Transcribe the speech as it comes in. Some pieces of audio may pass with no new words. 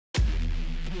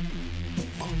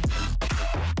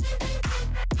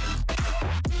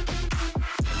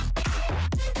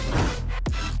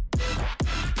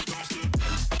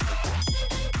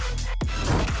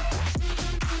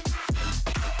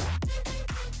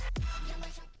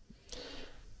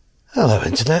Hello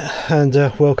internet, and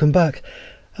welcome back.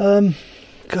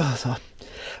 God,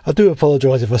 I do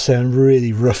apologise if I sound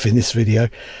really rough in this video.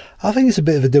 I think it's a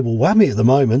bit of a double whammy at the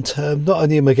moment. Not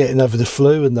only am I getting over the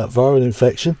flu and that viral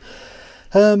infection,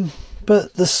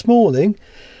 but this morning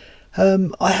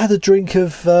I had a drink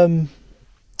of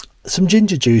some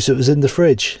ginger juice that was in the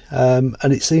fridge, and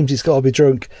it seems it's got to be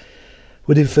drunk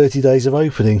within 30 days of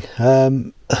opening.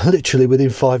 Literally within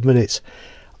 5 minutes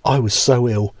I was so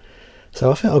ill. So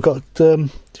I think I've got,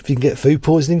 if you can get food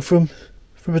poisoning from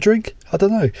a drink, I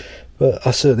don't know. But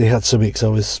I certainly had something because I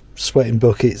was sweating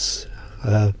buckets,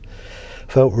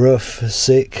 felt rough,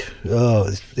 sick.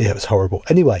 Oh, yeah, it was horrible.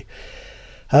 Anyway,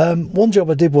 one job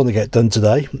I did want to get done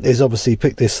today is obviously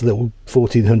pick this little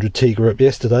 1400 Tigra up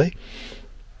yesterday.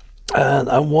 And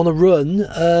I want to run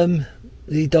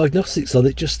the diagnostics on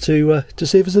it just to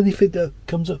see if there's anything that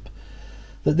comes up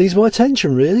that needs my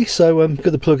attention, really. So I'm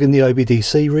going to plug in the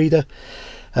OBDC reader,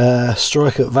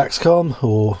 strike at Vauxhall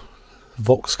or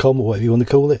Vauxhall or whatever you want to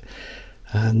call it,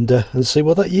 and see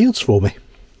what that yields for me.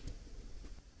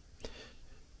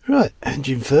 Right,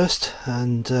 engine first,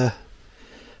 and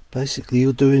basically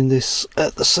you're doing this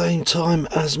at the same time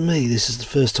as me. This is the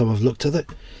first time I've looked at it,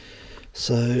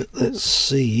 so let's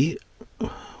see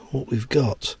what we've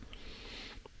got.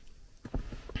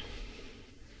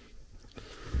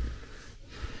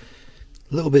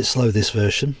 A little bit slow this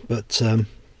version, but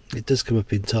it does come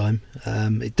up in time.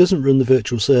 It doesn't run the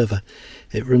virtual server,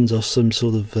 it runs off some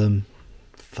sort of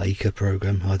faker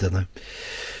program, I don't know.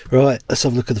 Right, let's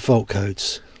have a look at the fault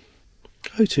codes.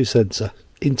 O2 sensor,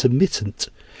 intermittent.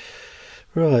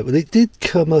 Right, well it did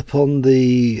come up on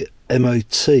the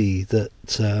MOT that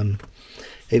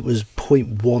it was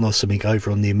 0.1 or something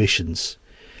over on the emissions,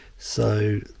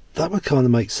 so that would kind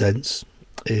of make sense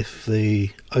if the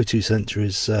O2 sensor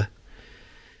is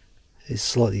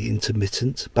slightly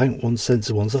intermittent. Bank 1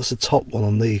 sensor ones, that's the top one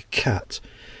on the Cat.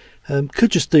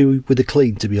 Could just do with a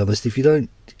clean, to be honest. If you don't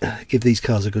give these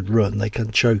cars a good run, they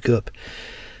can choke up,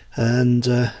 and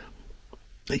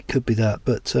it could be that,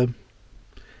 but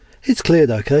it's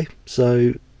cleared okay,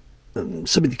 so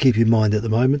something to keep in mind at the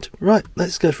moment. Right,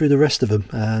 let's go through the rest of them,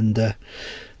 and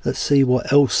let's see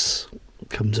what else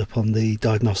comes up on the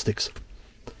diagnostics.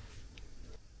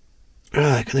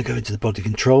 Right, going to go into the body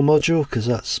control module, because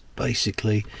that's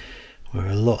basically where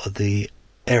a lot of the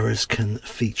errors can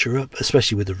feature up,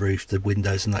 especially with the roof, the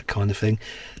windows and that kind of thing.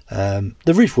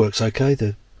 The roof works okay,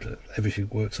 everything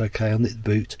works okay on the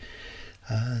boot,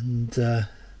 and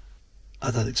I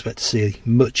don't expect to see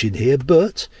much in here,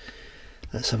 but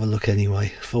let's have a look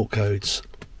anyway. Fault codes.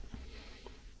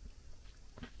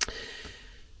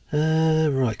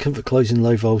 Right, comfort closing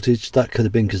low voltage, that could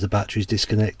have been because the battery's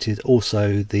disconnected.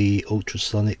 Also the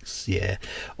ultrasonics, yeah,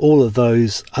 all of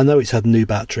those. I know it's had a new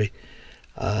battery,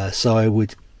 so I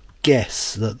would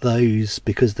guess that those,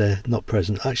 because they're not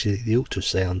present, actually the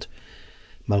ultrasound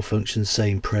malfunctions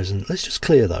saying present. Let's just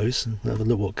clear those and have a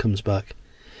look what comes back.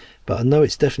 But I know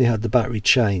it's definitely had the battery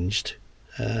changed.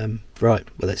 Right,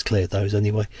 well, let's clear those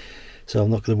anyway, so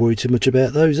I'm not going to worry too much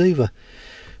about those either.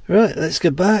 Right, let's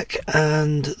go back,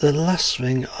 and the last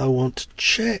thing I want to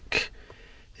check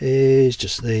is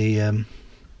just the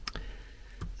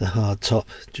hard top,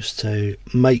 just to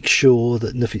make sure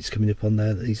that nothing's coming up on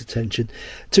there that needs attention.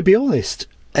 To be honest,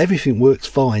 everything works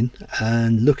fine,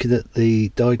 and looking at the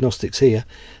diagnostics here,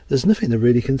 there's nothing that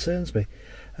really concerns me.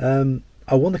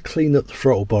 I want to clean up the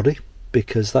throttle body,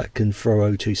 because that can throw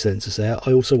O2 sensors out.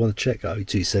 I also want to check the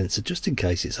O2 sensor just in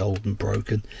case it's old and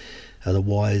broken, the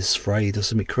wire's frayed or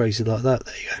something crazy like that.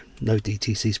 There you go, no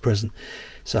DTCs present,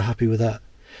 so happy with that.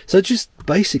 So just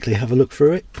basically have a look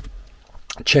through it,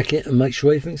 check it and make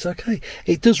sure everything's okay.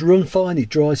 It does run fine, it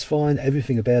drives fine,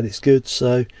 everything about it's good.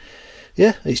 So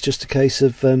yeah, it's just a case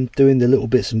of doing the little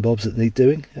bits and bobs that need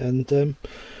doing, and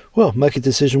well, make a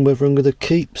decision whether I'm going to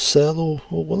keep, sell,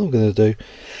 or what I'm going to do.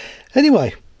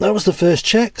 Anyway, that was the first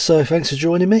check, so thanks for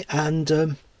joining me,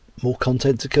 and more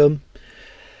content to come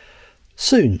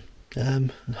soon.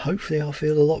 Hopefully I'll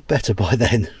feel a lot better by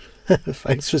then.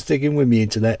 Thanks for sticking with me,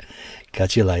 internet.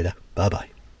 Catch you later. Bye bye.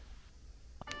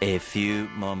 A few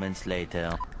moments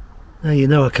later. Now you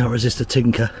know I can't resist a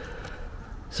tinker,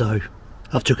 so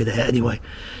I've took it out anyway.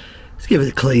 Let's give it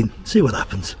a clean, see what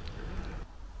happens.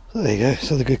 So there you go,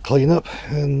 so the good clean up,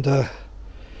 and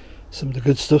some of the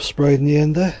good stuff sprayed in the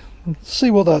end there. Let's see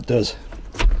what that does.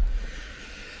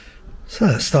 So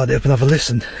let's start it up and have a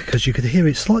listen, because you could hear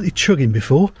it slightly chugging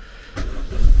before.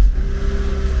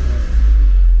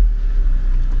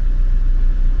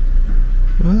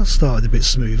 Well, that started a bit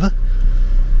smoother,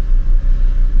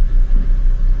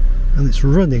 and it's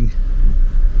running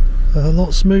a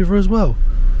lot smoother as well.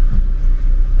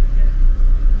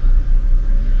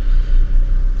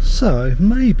 So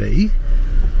maybe,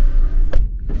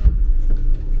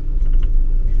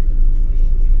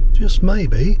 just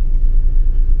maybe,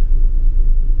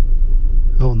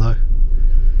 oh no,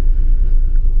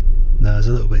 there's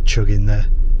a little bit chugging there.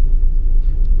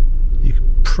 You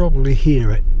can probably hear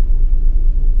it.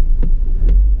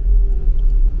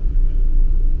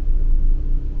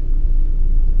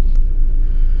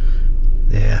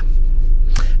 Yeah,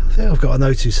 I think I've got an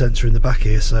O2 sensor in the back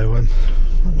here, so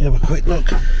let me have a quick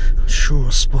look. I'm sure I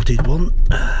spotted one.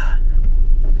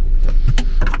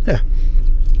 Yeah,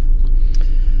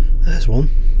 there's one,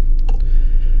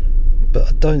 but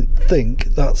I don't think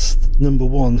that's number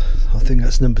one. I think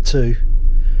that's number two.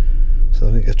 So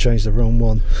I think I've changed the wrong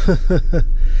one.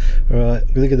 Right,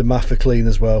 I'm going to give the MAF a clean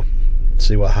as well,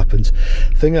 see what happens.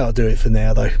 I think I'll do it for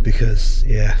now though, because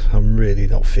yeah, I'm really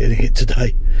not feeling it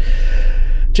today.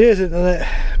 Cheers internet,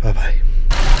 bye bye.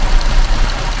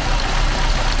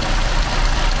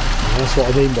 That's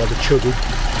what I mean by the chugging.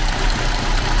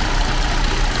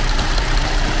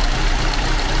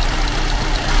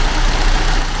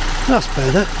 That's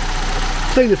better.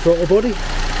 Clean the throttle body,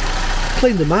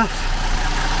 clean the MAF,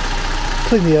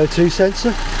 clean the O2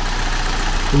 sensor,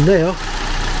 and now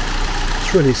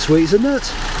it's running sweet as a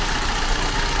nut.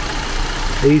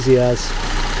 Easy as.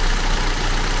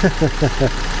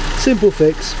 Simple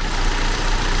fix.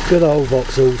 Good old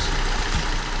Vauxhalls.